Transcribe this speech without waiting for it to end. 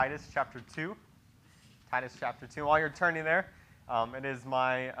Titus chapter 2. Titus chapter 2. While you're turning there, it is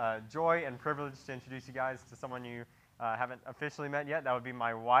my joy and privilege to introduce you guys to someone you haven't officially met yet. That would be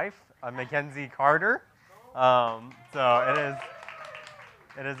my wife, Mackenzie Carter. So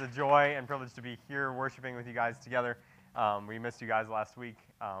it is a joy and privilege to be here worshiping with you guys together. We missed you guys last week,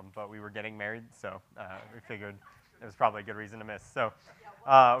 but we were getting married, so we figured it was probably a good reason to miss. So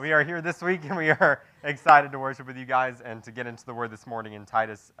we are here this week, and we are excited to worship with you guys and to get into the Word this morning in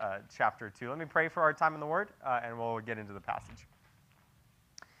Titus chapter 2. Let me pray for our time in the Word, and we'll get into the passage.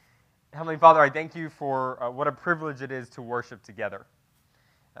 Heavenly Father, I thank you for what a privilege it is to worship together.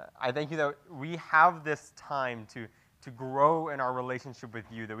 I thank you that we have this time to grow in our relationship with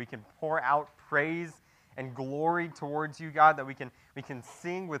you, that we can pour out praise and glory towards you, God, that we can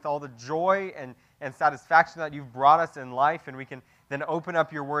sing with all the joy and satisfaction that you've brought us in life, and we can then open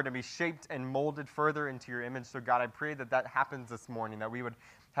up your word and be shaped and molded further into your image. So God, I pray that that happens this morning, that we would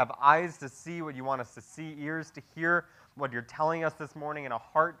have eyes to see what you want us to see, ears to hear what you're telling us this morning, and a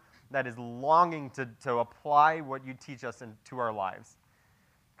heart that is longing to apply what you teach us into our lives.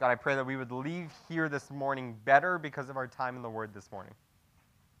 God, I pray that we would leave here this morning better because of our time in the Word this morning.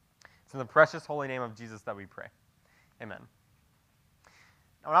 It's in the precious holy name of Jesus that we pray. Amen.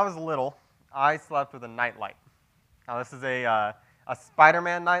 Now, when I was little, I slept with a nightlight. Now, this is a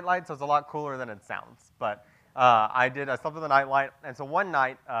Spider-Man nightlight, so it's a lot cooler than it sounds. But I slept with a nightlight, and so one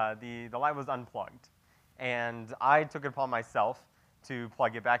night, the light was unplugged. And I took it upon myself to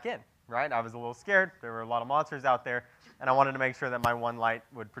plug it back in, right? I was a little scared. There were a lot of monsters out there, and I wanted to make sure that my one light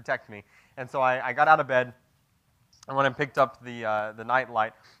would protect me. And so I got out of bed, and when I picked up the night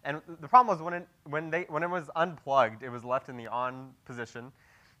light, and the problem was when it was unplugged, it was left in the on position,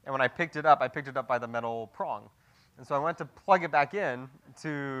 and when I picked it up by the metal prong. And so I went to plug it back in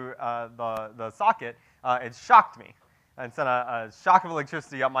to the socket. It shocked me, and sent a shock of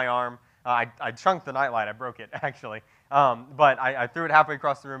electricity up my arm. I chunked the nightlight. I broke it, actually. But I threw it halfway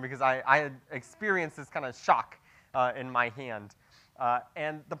across the room because I had experienced this kind of shock in my hand.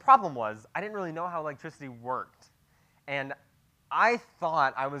 And the problem was I didn't really know how electricity worked. And I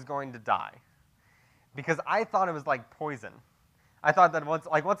thought I was going to die because I thought it was like poison. I thought that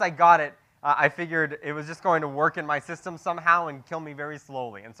once I got it, I figured it was just going to work in my system somehow and kill me very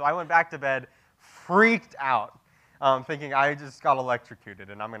slowly. And so I went back to bed freaked out, thinking I just got electrocuted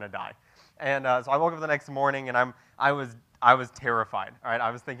and I'm going to die. And so I woke up the next morning and I was terrified. All right,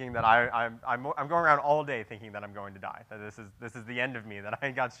 I was thinking that I'm going around all day thinking that I'm going to die. That this is the end of me. That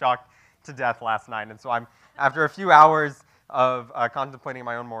I got shocked to death last night. And so after a few hours of contemplating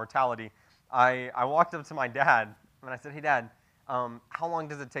my own mortality, I walked up to my dad and I said, "Hey, Dad, how long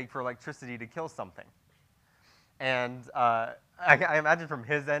does it take for electricity to kill something?" And I imagine from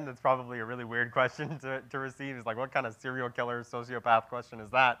his end, it's probably a really weird question to receive. It's like, what kind of serial killer, sociopath question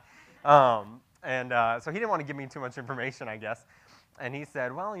is that? So he didn't want to give me too much information, I guess. And he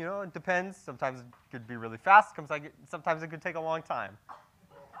said, well, it depends. Sometimes it could be really fast. Sometimes it could take a long time.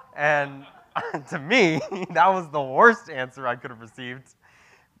 And to me, that was the worst answer I could have received.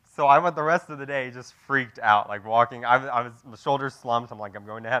 So I went the rest of the day just freaked out, like walking. My shoulders slumped. I'm like, I'm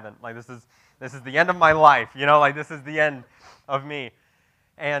going to heaven. Like, this is the end of my life. Like this is the end of me.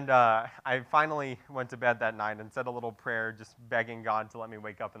 And I finally went to bed that night and said a little prayer, just begging God to let me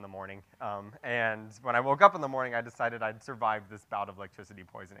wake up in the morning. And when I woke up in the morning, I decided I'd survive this bout of electricity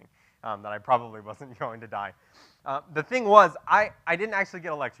poisoning, that I probably wasn't going to die. The thing was, I didn't actually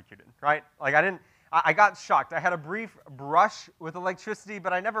get electrocuted, right? Like I got shocked. I had a brief brush with electricity,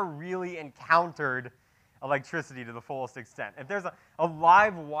 but I never really encountered electricity to the fullest extent. If there's a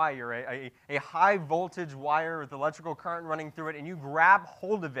live wire, a high voltage wire with electrical current running through it, and you grab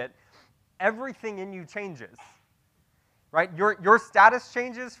hold of it, everything in you changes, right? Your status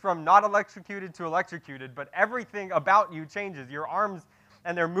changes from not electrocuted to electrocuted, but everything about you changes. Your arms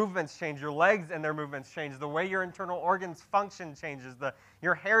and their movements change. Your legs and their movements change. The way your internal organs function changes.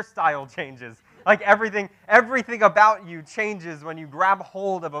 Your hairstyle changes. Like everything about you changes when you grab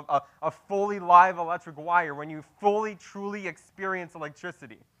hold of a fully live electric wire, when you fully, truly experience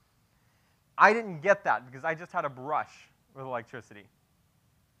electricity. I didn't get that because I just had a brush with electricity.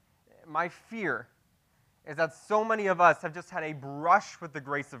 My fear is that so many of us have just had a brush with the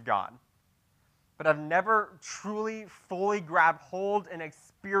grace of God, but have never truly, fully grabbed hold and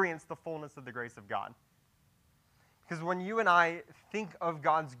experienced the fullness of the grace of God. Because when you and I think of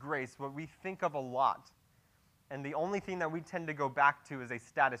God's grace, what we think of a lot, and the only thing that we tend to go back to is a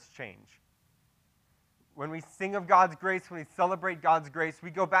status change. When we sing of God's grace, when we celebrate God's grace,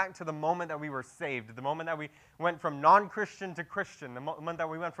 we go back to the moment that we were saved, the moment that we went from non-Christian to Christian, the moment that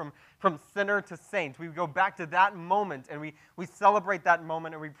we went from sinner to saint. We go back to that moment, and we celebrate that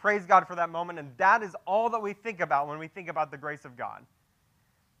moment, and we praise God for that moment, and that is all that we think about when we think about the grace of God.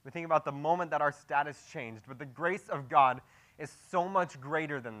 We think about the moment that our status changed, but the grace of God is so much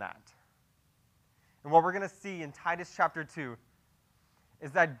greater than that. And what we're going to see in Titus chapter 2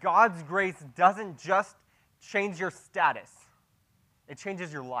 is that God's grace doesn't just change your status, it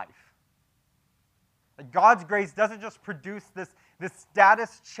changes your life. God's grace doesn't just produce this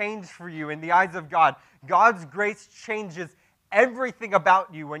status change for you in the eyes of God. God's grace changes everything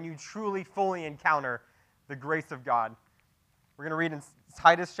about you when you truly, fully encounter the grace of God. We're going to read in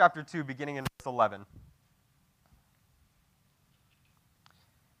Titus chapter 2, beginning in verse 11.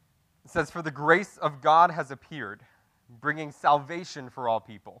 It says, "For the grace of God has appeared, bringing salvation for all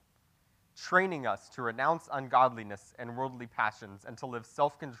people, training us to renounce ungodliness and worldly passions and to live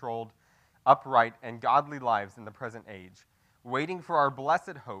self-controlled, upright, and godly lives in the present age, waiting for our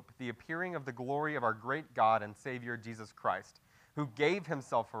blessed hope, the appearing of the glory of our great God and Savior Jesus Christ, who gave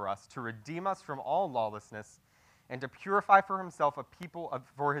himself for us to redeem us from all lawlessness and to purify for himself a people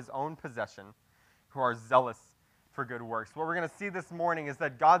for his own possession who are zealous for good works." What we're going to see this morning is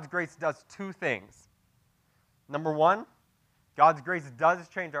that God's grace does two things. Number one, God's grace does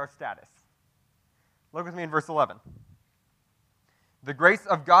change our status. Look with me in verse 11. The grace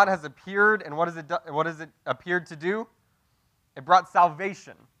of God has appeared, and what has it appeared to do? It brought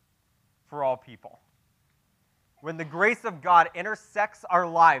salvation for all people. When the grace of God intersects our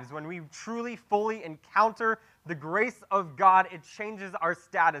lives, when we truly, fully encounter the grace of God, it changes our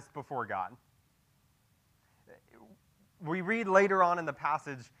status before God. We read later on in the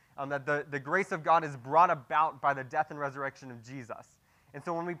passage that the grace of God is brought about by the death and resurrection of Jesus. And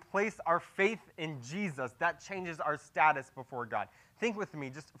so when we place our faith in Jesus, that changes our status before God. Think with me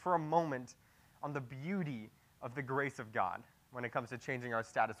just for a moment on the beauty of the grace of God when it comes to changing our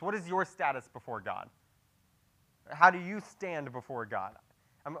status. What is your status before God? How do you stand before God?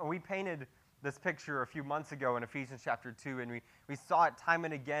 We painted this picture a few months ago in Ephesians chapter 2, and we saw it time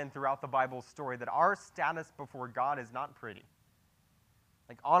and again throughout the Bible story that our status before God is not pretty.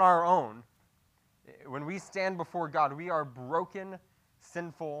 Like on our own, when we stand before God, we are broken,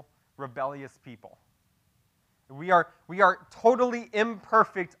 sinful, rebellious people. We are totally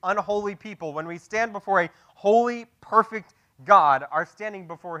imperfect, unholy people. When we stand before a holy, perfect God, our standing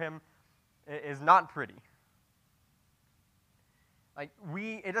before him is not pretty.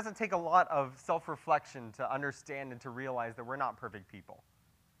 It doesn't take a lot of self-reflection to understand and to realize that we're not perfect people.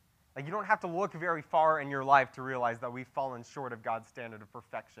 You don't have to look very far in your life to realize that we've fallen short of God's standard of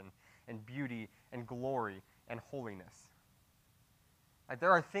perfection and beauty and glory and holiness.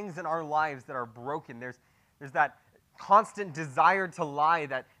 There are things in our lives that are broken. There's that constant desire to lie,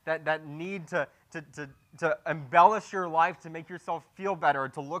 that need to embellish your life to make yourself feel better or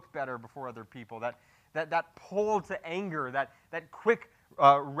to look better before other people, that pull to anger, that quick,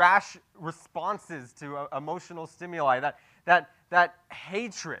 rash responses to emotional stimuli, that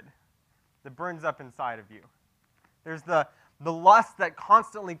hatred that burns up inside of you. There's the lust that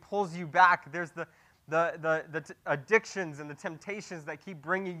constantly pulls you back. There's the addictions and the temptations that keep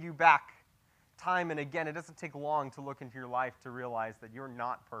bringing you back time and again. It doesn't take long to look into your life to realize that you're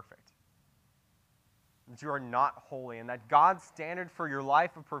not perfect, that you are not holy, and that God's standard for your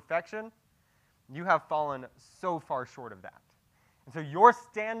life of perfection, you have fallen so far short of that. And so your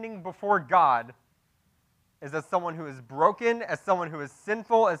standing before God is as someone who is broken, as someone who is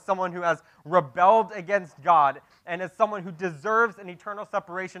sinful, as someone who has rebelled against God, and as someone who deserves an eternal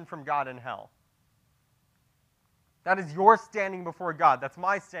separation from God in hell. That is your standing before God. That's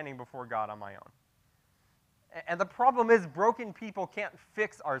my standing before God on my own. And the problem is, broken people can't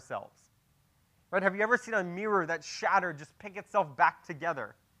fix ourselves. Right? Have you ever seen a mirror that's shattered just pick itself back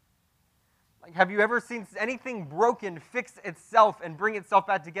together? Have you ever seen anything broken fix itself and bring itself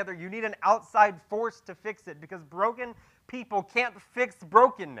back together? You need an outside force to fix it, because broken people can't fix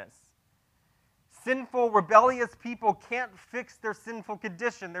brokenness. Sinful, rebellious people can't fix their sinful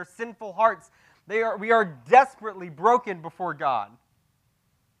condition, their sinful hearts. We are desperately broken before God.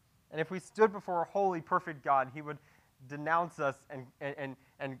 And if we stood before a holy, perfect God, he would denounce us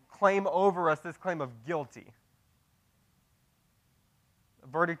and claim over us this claim of guilty. A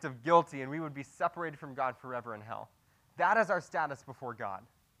verdict of guilty, and we would be separated from God forever in hell. That is our status before God.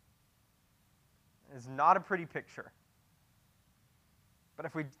 It is not a pretty picture. But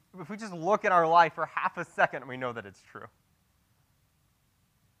if we just look at our life for half a second, we know that it's true.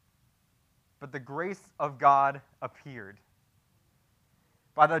 But the grace of God appeared.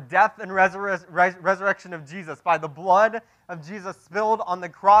 by the death and resurrection of Jesus, by the blood of Jesus spilled on the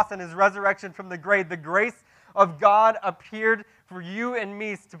cross and his resurrection from the grave, the grace of God appeared for you and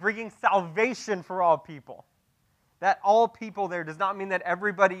me to bringing salvation for all people. That all people there does not mean that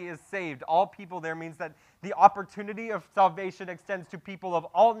everybody is saved. All people there means that the opportunity of salvation extends to people of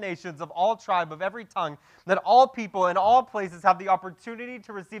all nations, of all tribe, of every tongue, that all people in all places have the opportunity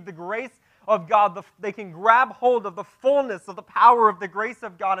to receive the grace of God. They can grab hold of the fullness of the power of the grace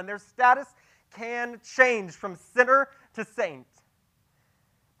of God, and their status can change from sinner to saint.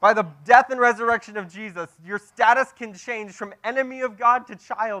 By the death and resurrection of Jesus, your status can change from enemy of God to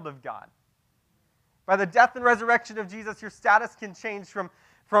child of God. By the death and resurrection of Jesus, your status can change from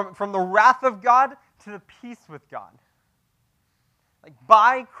the wrath of God to the peace with God. Like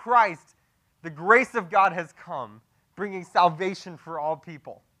by Christ, the grace of God has come, bringing salvation for all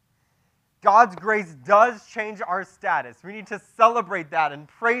people. God's grace does change our status. We need to celebrate that and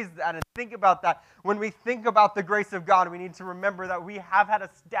praise that and think about that. When we think about the grace of God, we need to remember that we have had a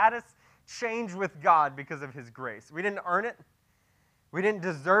status change with God because of his grace. We didn't earn it. We didn't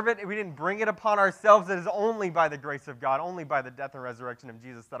deserve it. We didn't bring it upon ourselves. It is only by the grace of God, only by the death and resurrection of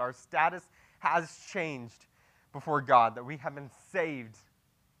Jesus, that our status has changed before God, that we have been saved.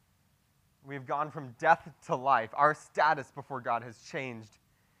 We have gone from death to life. Our status before God has changed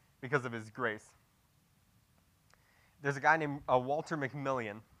because of his grace. There's a guy named Walter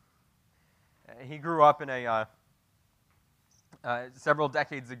McMillian. He grew up in several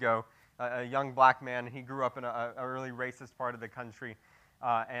decades ago, a young black man. He grew up in a really racist part of the country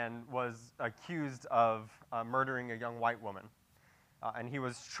and was accused of murdering a young white woman. And he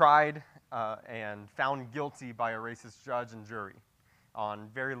was tried and found guilty by a racist judge and jury on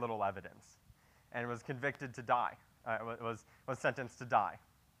very little evidence, and was convicted to die. Was sentenced to die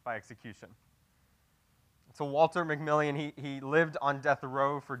by execution. So Walter McMillian, he lived on death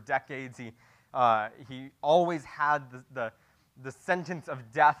row for decades. He always had the sentence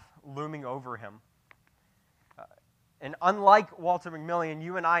of death looming over him. And unlike Walter McMillian,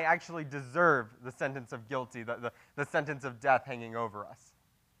 you and I actually deserve the sentence of guilty, the sentence of death hanging over us.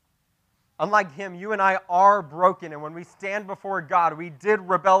 Unlike him, you and I are broken, and when we stand before God, we did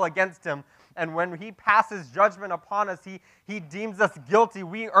rebel against him, and when he passes judgment upon us, he deems us guilty.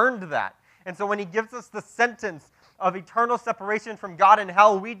 We earned that. And so when he gives us the sentence of eternal separation from God in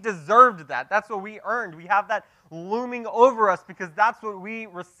hell, we deserved that. That's what we earned. We have that looming over us because that's what we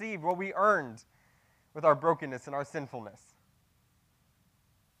received, what we earned with our brokenness and our sinfulness.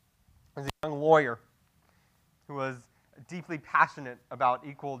 There's a young lawyer who was deeply passionate about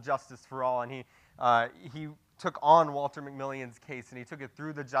equal justice for all, and he took on Walter McMillian's case, and he took it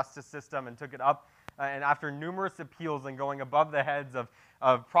through the justice system and took it up, and after numerous appeals and going above the heads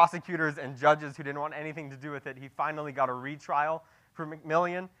of prosecutors and judges who didn't want anything to do with it, he finally got a retrial for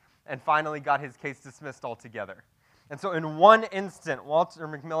McMillian and finally got his case dismissed altogether. And so in one instant, Walter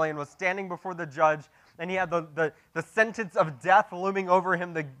McMillian was standing before the judge, and he had the sentence of death looming over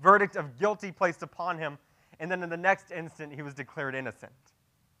him, the verdict of guilty placed upon him, and then in the next instant, he was declared innocent.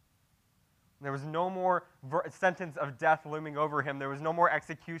 There was no more sentence of death looming over him. There was no more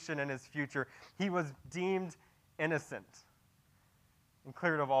execution in his future. He was deemed innocent and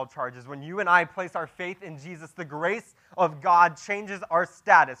cleared of all charges. When you and I place our faith in Jesus, the grace of God changes our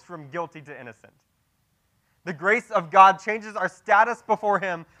status from guilty to innocent. The grace of God changes our status before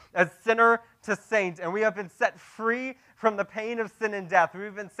him as sinner to saint, and we have been set free from the pain of sin and death.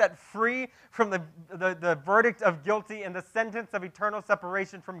 We've been set free from the verdict of guilty and the sentence of eternal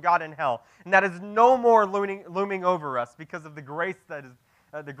separation from God in hell. And that is no more looming over us because of the grace that is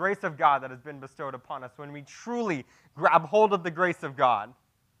the grace of God that has been bestowed upon us when we truly grab hold of the grace of God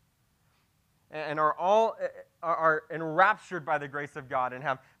and are enraptured by the grace of God and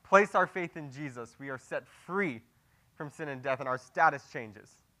have placed our faith in Jesus. We are set free from sin and death, and our status changes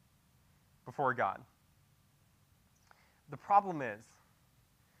before God. The problem is,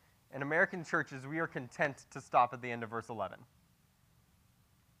 in American churches, we are content to stop at the end of verse 11.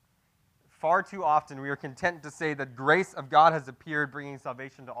 Far too often, we are content to say that grace of God has appeared, bringing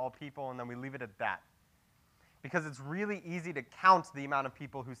salvation to all people, and then we leave it at that. Because it's really easy to count the amount of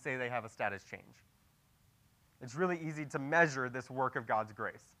people who say they have a status change. It's really easy to measure this work of God's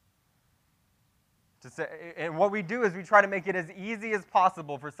grace. And what we do is we try to make it as easy as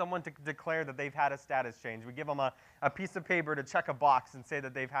possible for someone to declare that they've had a status change. We give them a piece of paper to check a box and say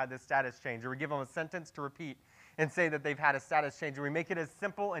that they've had this status change. Or we give them a sentence to repeat and say that they've had a status change. And we make it as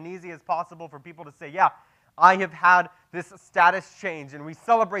simple and easy as possible for people to say, yeah, I have had this status change. And we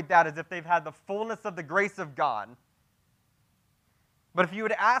celebrate that as if they've had the fullness of the grace of God. But if you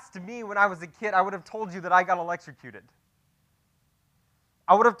had asked me when I was a kid, I would have told you that I got electrocuted.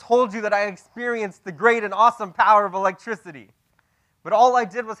 I would have told you that I experienced the great and awesome power of electricity, but all I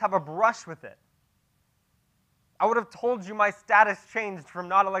did was have a brush with it. I would have told you my status changed from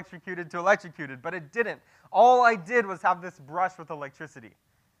not electrocuted to electrocuted, but it didn't. All I did was have this brush with electricity.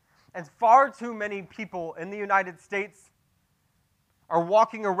 And far too many people in the United States are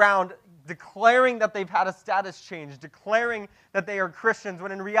walking around declaring that they've had a status change, declaring that they are Christians,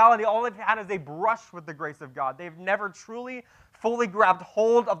 when in reality all they've had is a brush with the grace of God. They've never truly, fully grabbed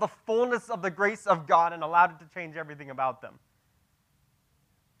hold of the fullness of the grace of God and allowed it to change everything about them.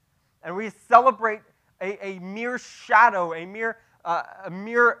 And we celebrate a mere shadow, a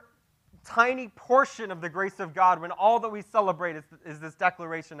mere tiny portion of the grace of God, when all that we celebrate is this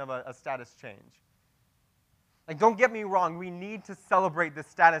declaration of a status change. Like, don't get me wrong, we need to celebrate this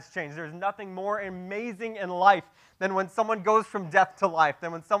status change. There's nothing more amazing in life than when someone goes from death to life,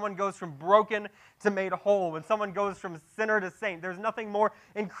 than when someone goes from broken to made whole, when someone goes from sinner to saint. There's nothing more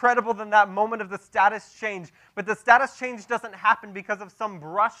incredible than that moment of the status change. But the status change doesn't happen because of some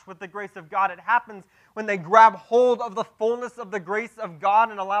brush with the grace of God. It happens when they grab hold of the fullness of the grace of God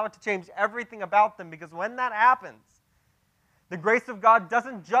and allow it to change everything about them. Because when that happens, the grace of God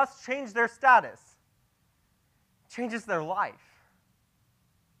doesn't just change their status, it changes their life.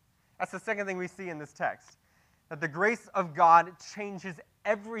 That's the second thing we see in this text, that the grace of God changes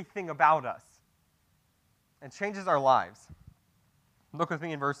everything about us and changes our lives. Look with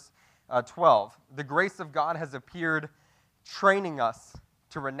me in verse 12. The grace of God has appeared, training us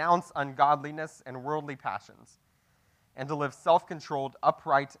to renounce ungodliness and worldly passions, and to live self-controlled,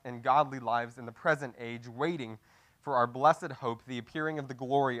 upright, and godly lives in the present age, waiting for our blessed hope, the appearing of the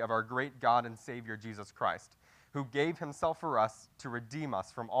glory of our great God and Savior, Jesus Christ, who gave himself for us to redeem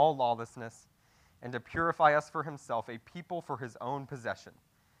us from all lawlessness and to purify us for himself, a people for his own possession,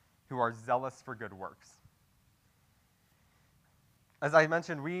 who are zealous for good works. As I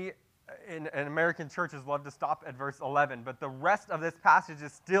mentioned, we in American churches love to stop at verse 11, but the rest of this passage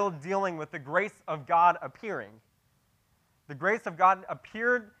is still dealing with the grace of God appearing. The grace of God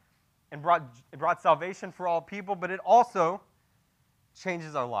appeared and brought salvation for all people, but it also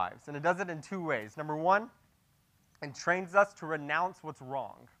changes our lives. And it does it in two ways. Number one, it trains us to renounce what's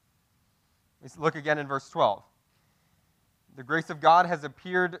wrong. Let's look again in verse 12. The grace of God has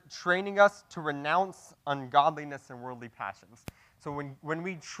appeared, training us to renounce ungodliness and worldly passions. So when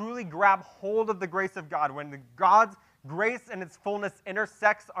we truly grab hold of the grace of God, when God's grace and its fullness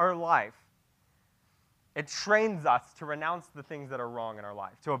intersects our life, it trains us to renounce the things that are wrong in our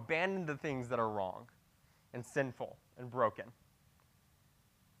life, to abandon the things that are wrong and sinful and broken.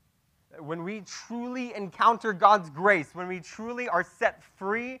 When we truly encounter God's grace, when we truly are set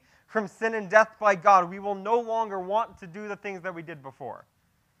free from sin and death by God, we will no longer want to do the things that we did before.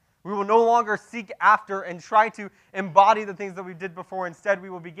 We will no longer seek after and try to embody the things that we did before. Instead, we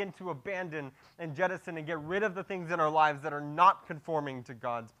will begin to abandon and jettison and get rid of the things in our lives that are not conforming to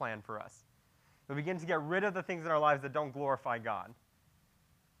God's plan for us. We'll begin to get rid of the things in our lives that don't glorify God.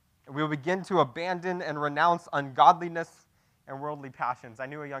 And we will begin to abandon and renounce ungodliness and worldly passions. I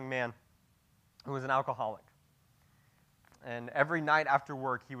knew a young man who was an alcoholic. And every night after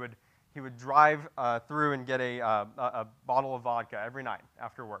work, he would drive through and get a bottle of vodka every night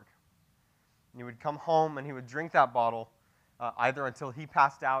after work. And he would come home and he would drink that bottle either until he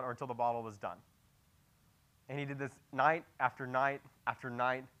passed out or until the bottle was done. And he did this night after night after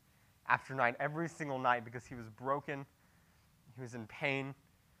night after night, every single night, because he was broken, he was in pain,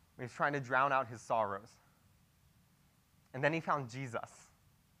 he was trying to drown out his sorrows. And then he found Jesus.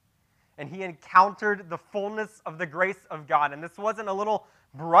 And he encountered the fullness of the grace of God. And this wasn't a little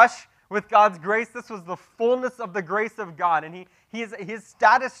brush with God's grace. This was the fullness of the grace of God. And his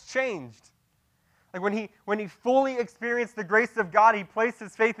status changed. Like when he fully experienced the grace of God, he placed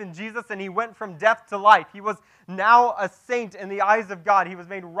his faith in Jesus and he went from death to life. He was now a saint in the eyes of God. He was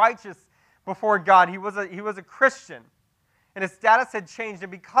made righteous before God. He was a Christian. And his status had changed.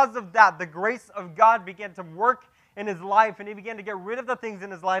 And because of that, the grace of God began to work in his life, and he began to get rid of the things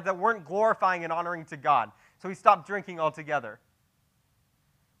in his life that weren't glorifying and honoring to God. So he stopped drinking altogether.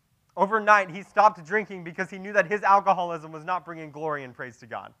 Overnight, he stopped drinking because he knew that his alcoholism was not bringing glory and praise to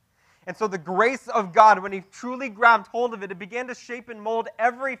God. And so the grace of God, when he truly grabbed hold of it, it began to shape and mold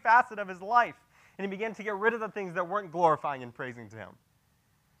every facet of his life. And he began to get rid of the things that weren't glorifying and praising to him.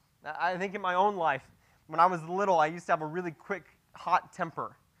 I think in my own life, when I was little, I used to have a really quick, hot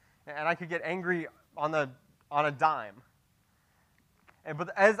temper. And I could get angry on a dime. But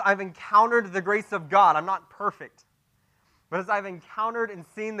as I've encountered the grace of God, I'm not perfect, but as I've encountered and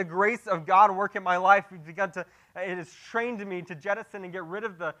seen the grace of God work in my life, we've begun to It has trained me to jettison and get rid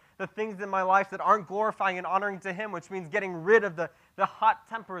of the things in my life that aren't glorifying and honoring to Him, which means getting rid of the hot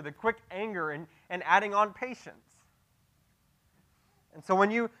temper, the quick anger, and adding on patience. And so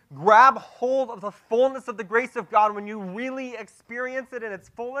when you grab hold of the fullness of the grace of God, when you really experience it in its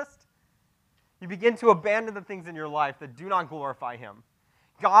fullest, you begin to abandon the things in your life that do not glorify Him.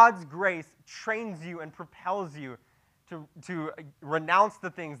 God's grace trains you and propels you to renounce the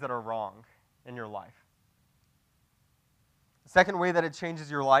things that are wrong in your life. The second way that it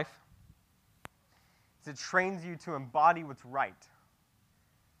changes your life is it trains you to embody what's right.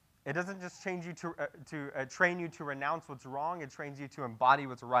 It doesn't just change you to train you to renounce what's wrong. It trains you to embody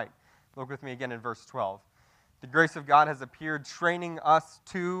what's right. Look with me again in verse 12. The grace of God has appeared, training us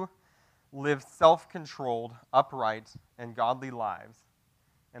to live self-controlled, upright, and godly lives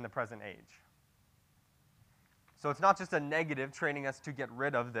in the present age. So it's not just a negative training us to get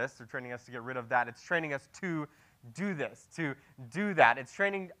rid of this or training us to get rid of that. It's training us to do this, to do that. It's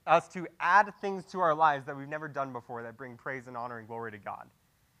training us to add things to our lives that we've never done before that bring praise and honor and glory to God.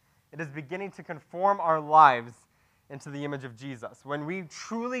 It is beginning to conform our lives into the image of Jesus. When we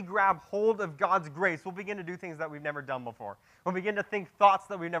truly grab hold of God's grace, we'll begin to do things that we've never done before. We'll begin to think thoughts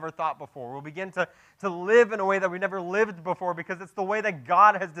that we've never thought before. We'll begin to live in a way that we've never lived before because it's the way that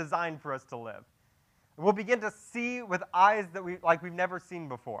God has designed for us to live. We'll begin to see with eyes that we've never seen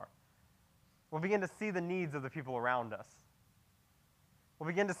before. We'll begin to see the needs of the people around us. We'll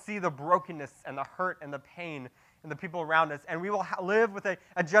begin to see the brokenness and the hurt and the pain in the people around us, and we will live with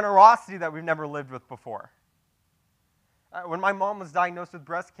a generosity that we've never lived with before. When my mom was diagnosed with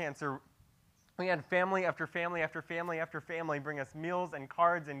breast cancer, we had family after family after family after family bring us meals and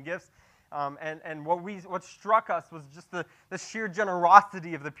cards and gifts, and what struck us was just the sheer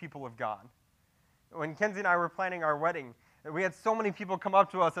generosity of the people of God. When Kenzie and I were planning our wedding, we had so many people come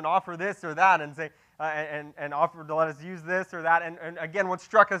up to us and offer this or that and say, and offer to let us use this or that. And again, what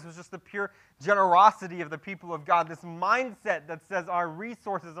struck us was just the pure generosity of the people of God. This mindset that says our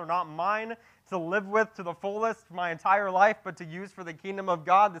resources are not mine to live with to the fullest my entire life, but to use for the kingdom of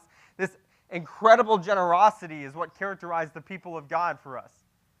God. This incredible generosity is what characterized the people of God for us.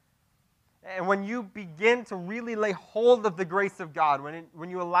 And when you begin to really lay hold of the grace of God, when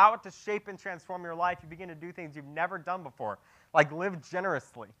you allow it to shape and transform your life, you begin to do things you've never done before, like live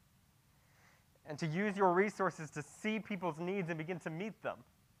generously, and to use your resources to see people's needs and begin to meet them.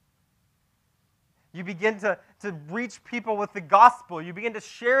 You begin to reach people with the gospel. You begin to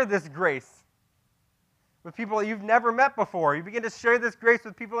share this grace with people that you've never met before. You begin to share this grace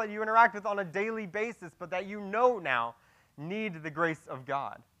with people that you interact with on a daily basis, but that you know now need the grace of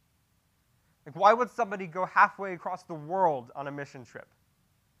God. Like, why would somebody go halfway across the world on a mission trip?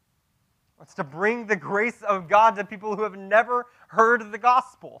 It's to bring the grace of God to people who have never heard the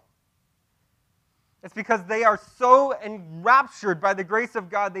gospel. It's because they are so enraptured by the grace of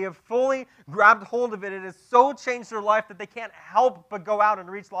God, they have fully grabbed hold of it. It has so changed their life that they can't help but go out and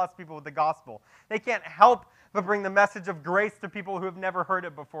reach lost people with the gospel. They can't help but bring the message of grace to people who have never heard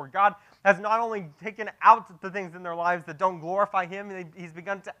it before. God has not only taken out the things in their lives that don't glorify Him, He's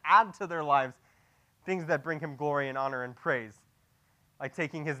begun to add to their lives things that bring Him glory and honor and praise, like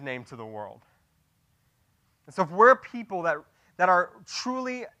taking His name to the world. And so if we're people that are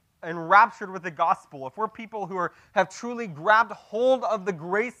truly enraptured with the gospel, if we're people who have truly grabbed hold of the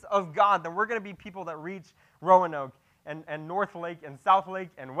grace of God, then we're going to be people that reach Roanoke and North Lake and South Lake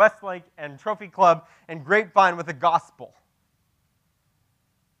and West Lake and Trophy Club and Grapevine with the gospel.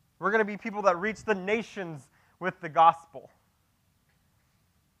 We're going to be people that reach the nations with the gospel.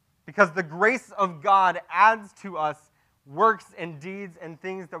 Because the grace of God adds to us works and deeds and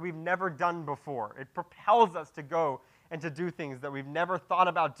things that we've never done before. It propels us to go and to do things that we've never thought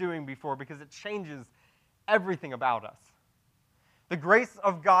about doing before because it changes everything about us. The grace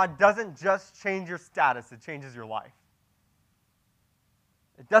of God doesn't just change your status, it changes your life.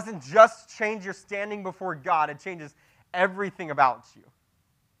 It doesn't just change your standing before God, it changes everything about you.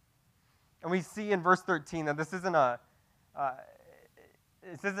 And we see in verse 13 that this isn't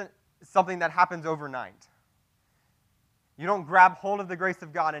something that happens overnight. You don't grab hold of the grace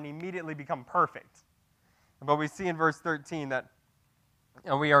of God and immediately become perfect. But we see in verse 13 that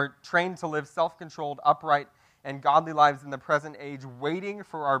we are trained to live self-controlled, upright, and godly lives in the present age, waiting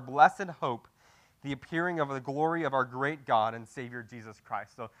for our blessed hope, the appearing of the glory of our great God and Savior Jesus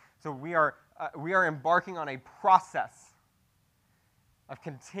Christ. So we are embarking on a process of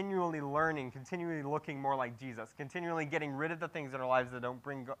continually learning, continually looking more like Jesus, continually getting rid of the things in our lives that don't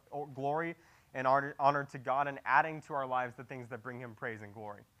bring glory and honor to God, and adding to our lives the things that bring Him praise and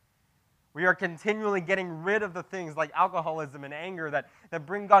glory. We are continually getting rid of the things like alcoholism and anger that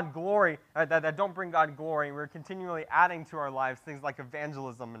bring God glory, that don't bring God glory. We're continually adding to our lives things like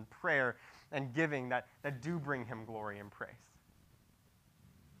evangelism and prayer and giving that do bring him glory and praise.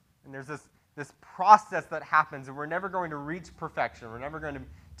 And there's this process that happens, and we're never going to reach perfection. We're never going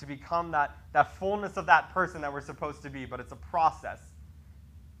to become that fullness of that person that we're supposed to be, but it's a process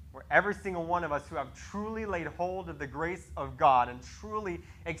where every single one of us who have truly laid hold of the grace of God and truly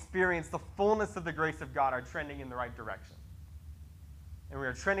experienced the fullness of the grace of God are trending in the right direction. And we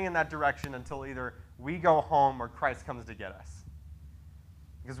are trending in that direction until either we go home or Christ comes to get us.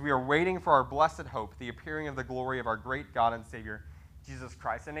 Because we are waiting for our blessed hope, the appearing of the glory of our great God and Savior, Jesus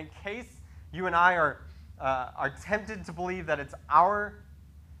Christ. And in case you and I are tempted to believe that it's our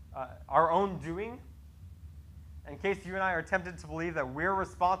own doing, in case you and I are tempted to believe that we're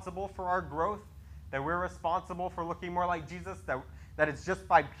responsible for our growth, that we're responsible for looking more like Jesus, that it's just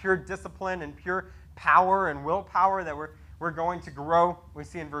by pure discipline and pure power and willpower that we're going to grow, we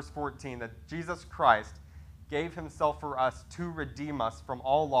see in verse 14 that Jesus Christ gave himself for us to redeem us from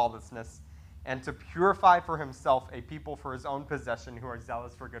all lawlessness and to purify for himself a people for his own possession who are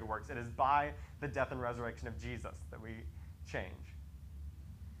zealous for good works. It is by the death and resurrection of Jesus that we change.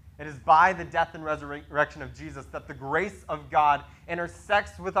 It is by the death and resurrection of Jesus that the grace of God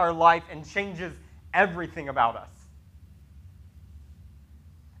intersects with our life and changes everything about us.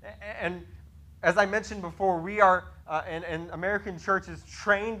 And as I mentioned before, we are, in American churches,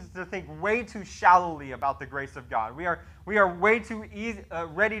 trained to think way too shallowly about the grace of God. We are way too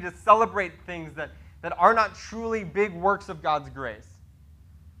ready to celebrate things that are not truly big works of God's grace.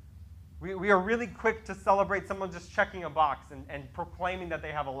 We are really quick to celebrate someone just checking a box and proclaiming that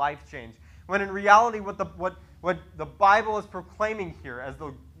they have a life change. When in reality, what the Bible is proclaiming here as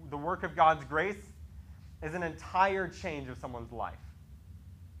the work of God's grace is an entire change of someone's life.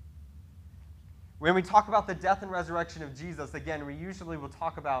 When we talk about the death and resurrection of Jesus, again, we usually will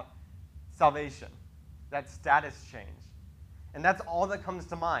talk about salvation, that status change. And that's all that comes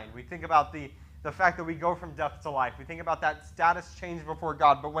to mind. We think about the fact that we go from death to life. We think about that status change before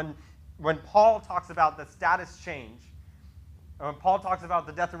God. But when Paul talks about the status change, when Paul talks about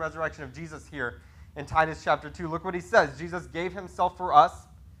the death and resurrection of Jesus here in Titus chapter 2, look what he says. Jesus gave himself for us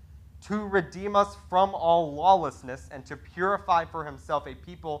to redeem us from all lawlessness and to purify for himself a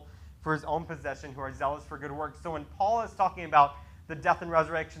people for his own possession who are zealous for good works. So when Paul is talking about the death and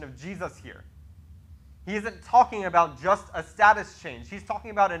resurrection of Jesus here, he isn't talking about just a status change. He's talking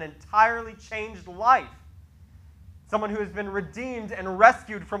about an entirely changed life. Someone who has been redeemed and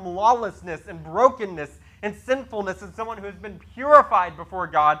rescued from lawlessness and brokenness and sinfulness, and someone who has been purified before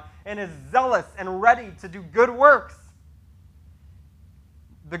God and is zealous and ready to do good works.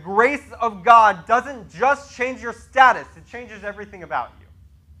 The grace of God doesn't just change your status, it changes everything about you.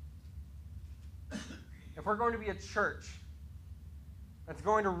 If we're going to be a church that's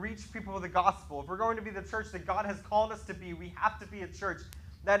going to reach people with the gospel, if we're going to be the church that God has called us to be, we have to be a church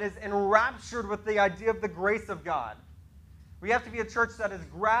that is enraptured with the idea of the grace of God. We have to be a church that has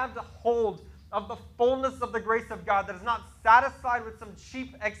grabbed hold of the fullness of the grace of God, that is not satisfied with some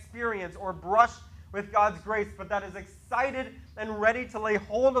cheap experience or brush with God's grace, but that is excited and ready to lay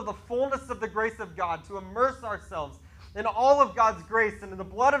hold of the fullness of the grace of God, to immerse ourselves in all of God's grace and in the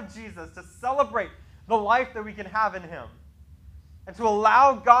blood of Jesus, to celebrate the life that we can have in him, and to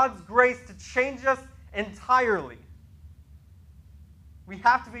allow God's grace to change us entirely. We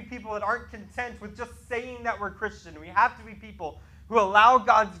have to be people that aren't content with just saying that we're Christian. We have to be people who allow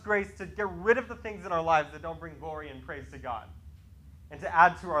God's grace to get rid of the things in our lives that don't bring glory and praise to God, and to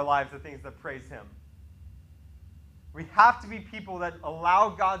add to our lives the things that praise him. We have to be people that allow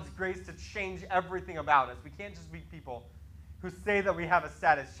God's grace to change everything about us. We can't just be people who say that we have a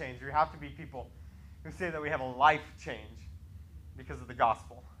status change. We have to be people who say that we have a life change because of the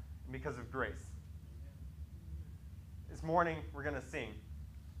gospel and because of grace. This morning, we're going to sing.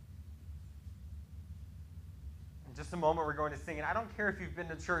 In just a moment, we're going to sing. And I don't care if you've been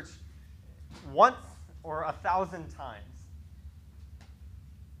to church once or 1,000 times.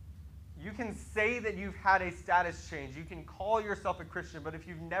 You can say that you've had a status change. You can call yourself a Christian, but if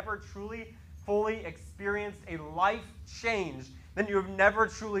you've never truly, fully experienced a life change, then you have never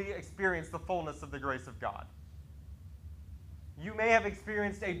truly experienced the fullness of the grace of God. You may have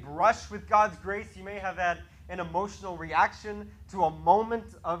experienced a brush with God's grace. You may have had an emotional reaction to a moment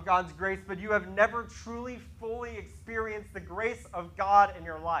of God's grace, but you have never truly, fully experienced the grace of God in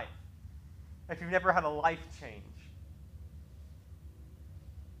your life if you've never had a life change.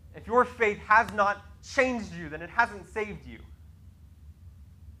 If your faith has not changed you, then it hasn't saved you.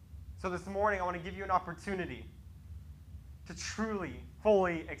 So this morning, I want to give you an opportunity to truly,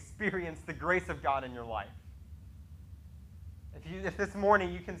 fully experience the grace of God in your life. If this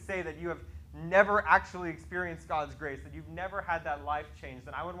morning you can say that you have never actually experienced God's grace, that you've never had that life change,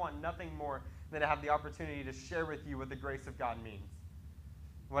 then I would want nothing more than to have the opportunity to share with you what the grace of God means,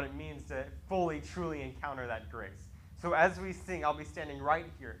 what it means to fully, truly encounter that grace. So as we sing, I'll be standing right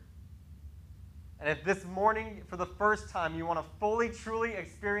here. And if this morning, for the first time, you want to fully, truly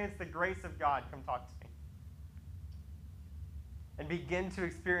experience the grace of God, come talk to me. And begin to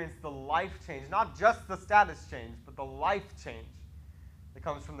experience the life change, not just the status change, but the life change that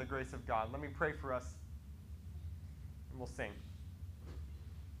comes from the grace of God. Let me pray for us, and we'll sing.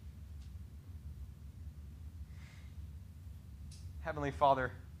 Heavenly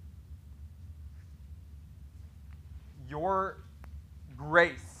Father, your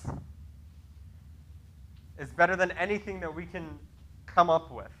grace is better than anything that we can come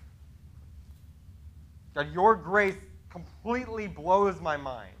up with. God, your grace completely blows my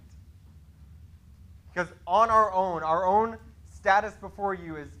mind. Because on our own status before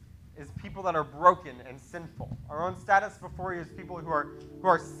you is people that are broken and sinful. Our own status before you is people who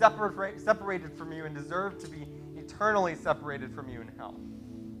are separated from you and deserve to be eternally separated from you in hell.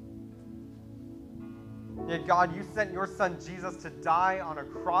 Yet, God, you sent your Son Jesus to die on a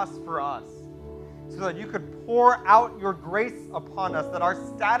cross for us so that you could pour out your grace upon us, that our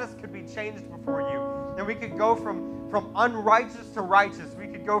status could be changed before you, and we could go from unrighteous to righteous. We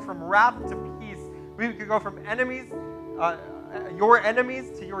could go from wrath to peace. We could go from enemies, your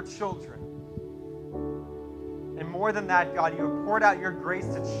enemies, to your children. And more than that, God, you have poured out your grace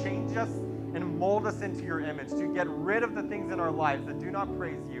to change us and mold us into your image, to get rid of the things in our lives that do not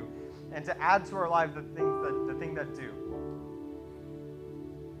praise you, and to add to our lives the thing that do.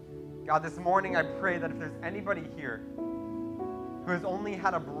 God, this morning I pray that if there's anybody here who has only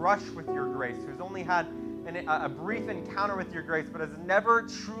had a brush with your grace, who's only had a brief encounter with your grace, but has never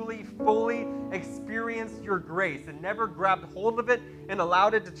truly, fully experienced your grace and never grabbed hold of it and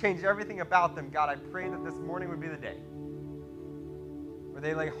allowed it to change everything about them, God, I pray that this morning would be the day where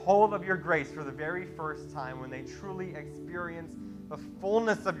they lay hold of your grace for the very first time, when they truly experience the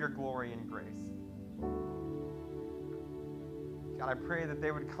fullness of your glory and grace. God, I pray that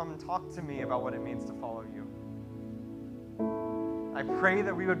they would come and talk to me about what it means to follow you. I pray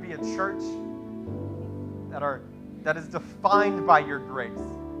that we would be a church that is defined by your grace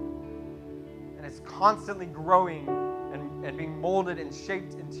and is constantly growing and being molded and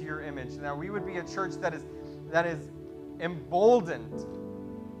shaped into your image. And that we would be a church that is emboldened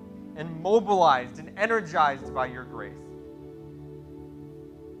and mobilized and energized by your grace.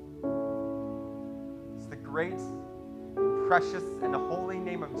 It's the great, precious, and holy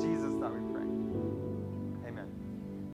name of Jesus that we pray.